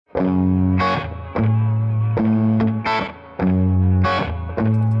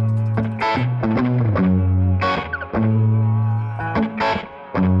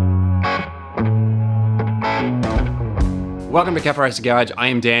Welcome to Cafe Racer Garage. I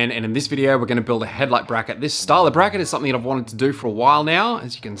am Dan, and in this video we're going to build a headlight bracket. This style of bracket is something that I've wanted to do for a while now.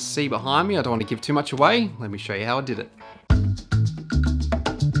 As you can see behind me, I don't want to give too much away. Let me show you how I did it.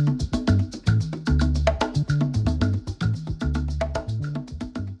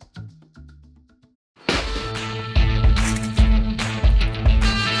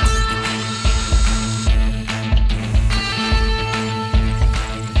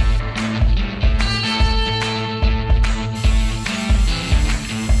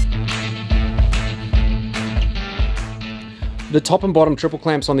 The top and bottom triple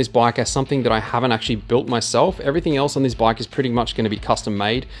clamps on this bike are something that I haven't actually built myself. Everything else on this bike is pretty much going to be custom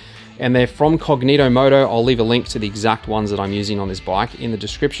made, and they're from Cognito Moto. I'll leave a link to the exact ones that I'm using on this bike in the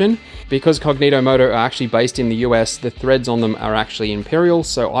description. Because Cognito Moto are actually based in the US, the threads on them are actually imperial,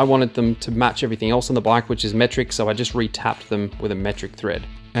 so I wanted them to match everything else on the bike, which is metric, so I just re-tapped them with a metric thread.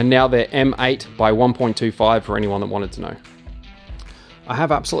 And now they're M8 by 1.25 for anyone that wanted to know. I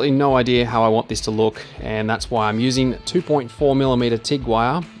have absolutely no idea how I want this to look, and that's why I'm using 2.4mm TIG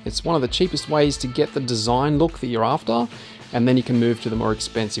wire. It's one of the cheapest ways to get the design look that you're after, and then you can move to the more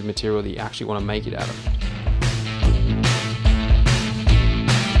expensive material that you actually want to make it out of.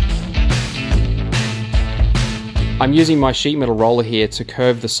 I'm using my sheet metal roller here to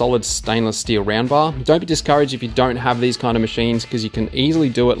curve the solid stainless steel round bar. Don't be discouraged if you don't have these kind of machines, because you can easily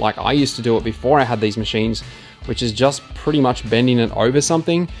do it like I used to do it before I had these machines, which is just pretty much bending it over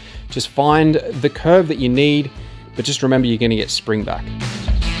something. Just find the curve that you need, but just remember you're going to get spring back.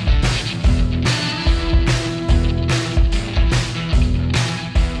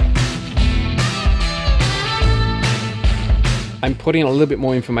 I'm putting a little bit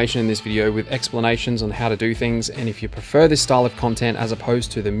more information in this video with explanations on how to do things, and if you prefer this style of content as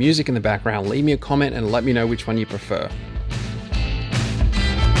opposed to the music in the background, leave me a comment and let me know which one you prefer.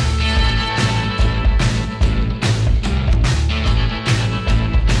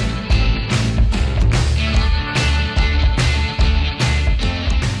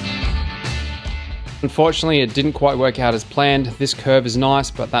 Unfortunately, it didn't quite work out as planned. This curve is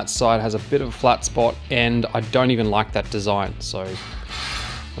nice, but that side has a bit of a flat spot, and I don't even like that design. So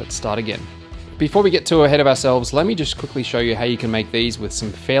let's start again. Before we get too ahead of ourselves, let me just quickly show you how you can make these with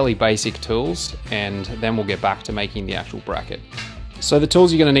some fairly basic tools, and then we'll get back to making the actual bracket. So the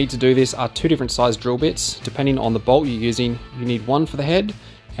tools you're going to need to do this are two different size drill bits. Depending on the bolt you're using, you need one for the head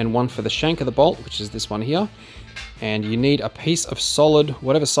and one for the shank of the bolt, which is this one here. And you need a piece of solid,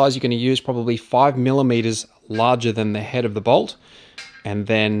 whatever size you're going to use, probably 5mm larger than the head of the bolt. And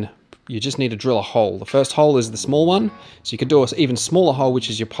then you just need to drill a hole. The first hole is the small one, so you could do an even smaller hole, which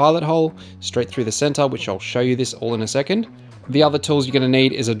is your pilot hole, straight through the center, which I'll show you this all in a second. The other tools you're going to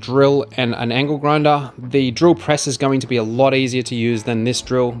need is a drill and an angle grinder. The drill press is going to be a lot easier to use than this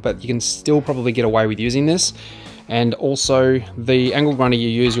drill, but you can still probably get away with using this. And also the angle grinder you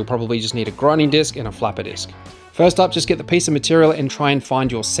use, you'll probably just need a grinding disc and a flapper disc. First up, just get the piece of material and try and find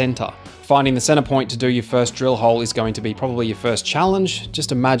your center. Finding the center point to do your first drill hole is going to be probably your first challenge.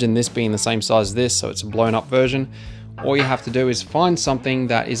 Just imagine this being the same size as this, so it's a blown up version. All you have to do is find something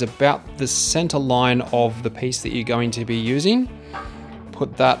that is about the center line of the piece that you're going to be using.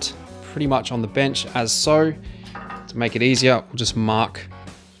 Put that pretty much on the bench as so. To make it easier, we'll just mark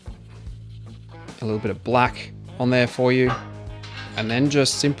a little bit of black on there for you. And then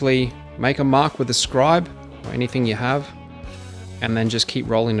just simply make a mark with a scribe or anything you have, and then just keep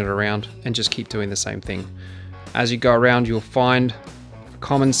rolling it around and just keep doing the same thing. As you go around, you'll find a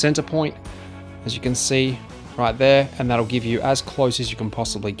common center point, as you can see right there, and that'll give you as close as you can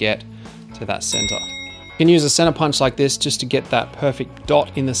possibly get to that center. You can use a center punch like this just to get that perfect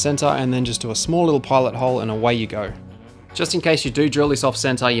dot in the center, and then just do a small little pilot hole and away you go. Just in case you do drill this off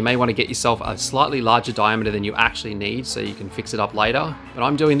center, you may want to get yourself a slightly larger diameter than you actually need so you can fix it up later. But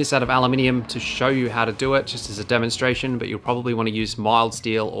I'm doing this out of aluminium to show you how to do it, just as a demonstration, but you'll probably want to use mild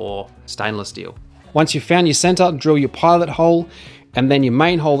steel or stainless steel. Once you've found your center, drill your pilot hole, and then your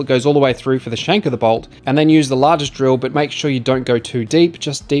main hole that goes all the way through for the shank of the bolt, and then use the largest drill, but make sure you don't go too deep,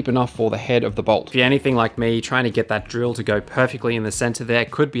 just deep enough for the head of the bolt. If you're anything like me, trying to get that drill to go perfectly in the center there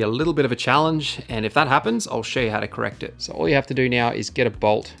could be a little bit of a challenge, and if that happens, I'll show you how to correct it. So all you have to do now is get a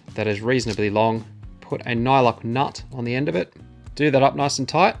bolt that is reasonably long, put a nylock nut on the end of it, do that up nice and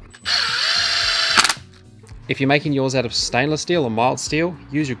tight. If you're making yours out of stainless steel or mild steel,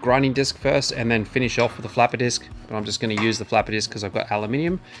 use your grinding disc first and then finish off with a flapper disc. But I'm just going to use the flapper disc because I've got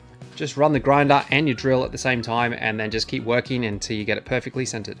aluminium. Just run the grinder and your drill at the same time, and then just keep working until you get it perfectly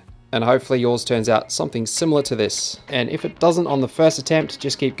centered. And hopefully yours turns out something similar to this. And if it doesn't on the first attempt,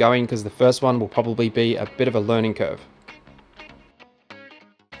 just keep going, because the first one will probably be a bit of a learning curve.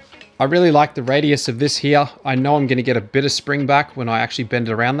 I really like the radius of this here. I know I'm going to get a bit of spring back when I actually bend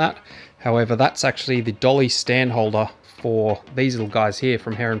it around that. However, that's actually the dolly stand holder for these little guys here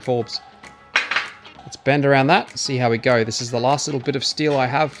from Hare and Forbes. Let's bend around that, see how we go. This is the last little bit of steel I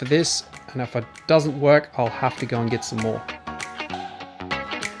have for this, and if it doesn't work, I'll have to go and get some more.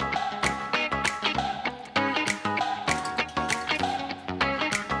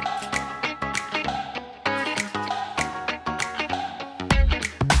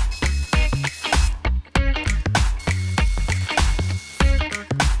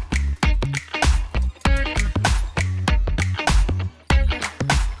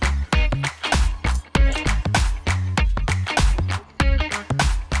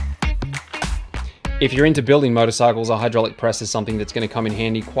 If you're into building motorcycles, a hydraulic press is something that's going to come in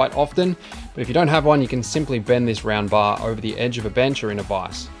handy quite often, but if you don't have one, you can simply bend this round bar over the edge of a bench or in a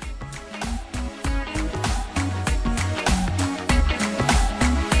vise.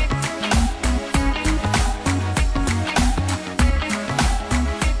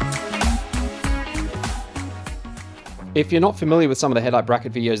 If you're not familiar with some of the headlight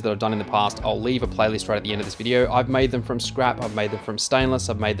bracket videos that I've done in the past, I'll leave a playlist right at the end of this video. I've made them from scrap, I've made them from stainless,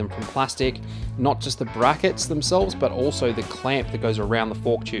 I've made them from plastic. Not just the brackets themselves, but also the clamp that goes around the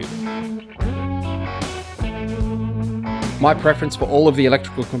fork tube. My preference for all of the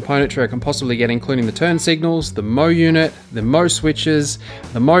electrical componentry I can possibly get, including the turn signals, the Mo unit, the Mo switches,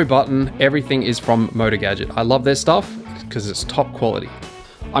 the Mo button, everything is from Motor Gadget. I love their stuff because it's top quality.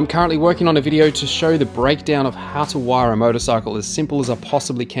 I'm currently working on a video to show the breakdown of how to wire a motorcycle as simple as I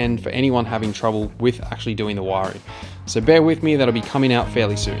possibly can for anyone having trouble with actually doing the wiring. So bear with me, that'll be coming out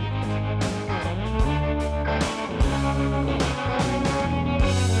fairly soon.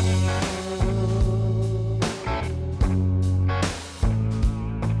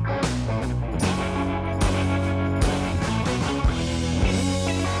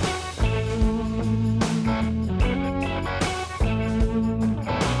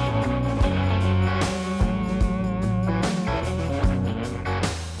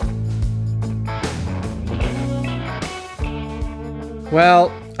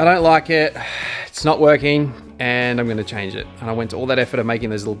 Well, I don't like it, it's not working, and I'm going to change it. And I went to all that effort of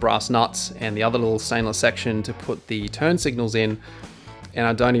making those little brass nuts and the other little stainless section to put the turn signals in, and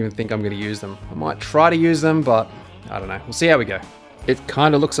I don't even think I'm going to use them. I might try to use them, but I don't know. We'll see how we go. It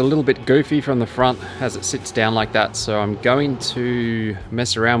kind of looks a little bit goofy from the front as it sits down like that, so I'm going to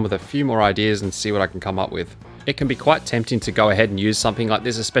mess around with a few more ideas and see what I can come up with. It can be quite tempting to go ahead and use something like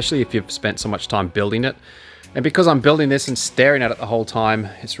this, especially if you've spent so much time building it. And because I'm building this and staring at it the whole time,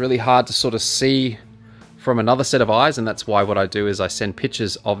 it's really hard to sort of see from another set of eyes, and that's why what I do is I send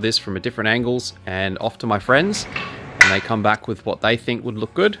pictures of this from different angles and off to my friends, and they come back with what they think would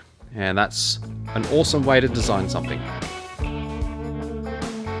look good, and that's an awesome way to design something.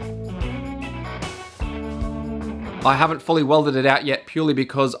 I haven't fully welded it out yet purely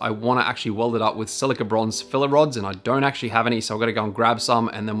because I want to actually weld it up with silica bronze filler rods, and I don't actually have any, so I've got to go and grab some,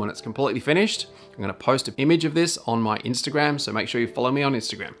 and then when it's completely finished, I'm going to post an image of this on my Instagram, so make sure you follow me on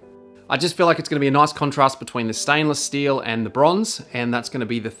Instagram. I just feel like it's going to be a nice contrast between the stainless steel and the bronze, and that's going to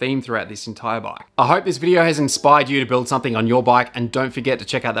be the theme throughout this entire bike. I hope this video has inspired you to build something on your bike, and don't forget to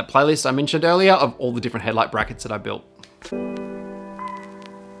check out that playlist I mentioned earlier of all the different headlight brackets that I built.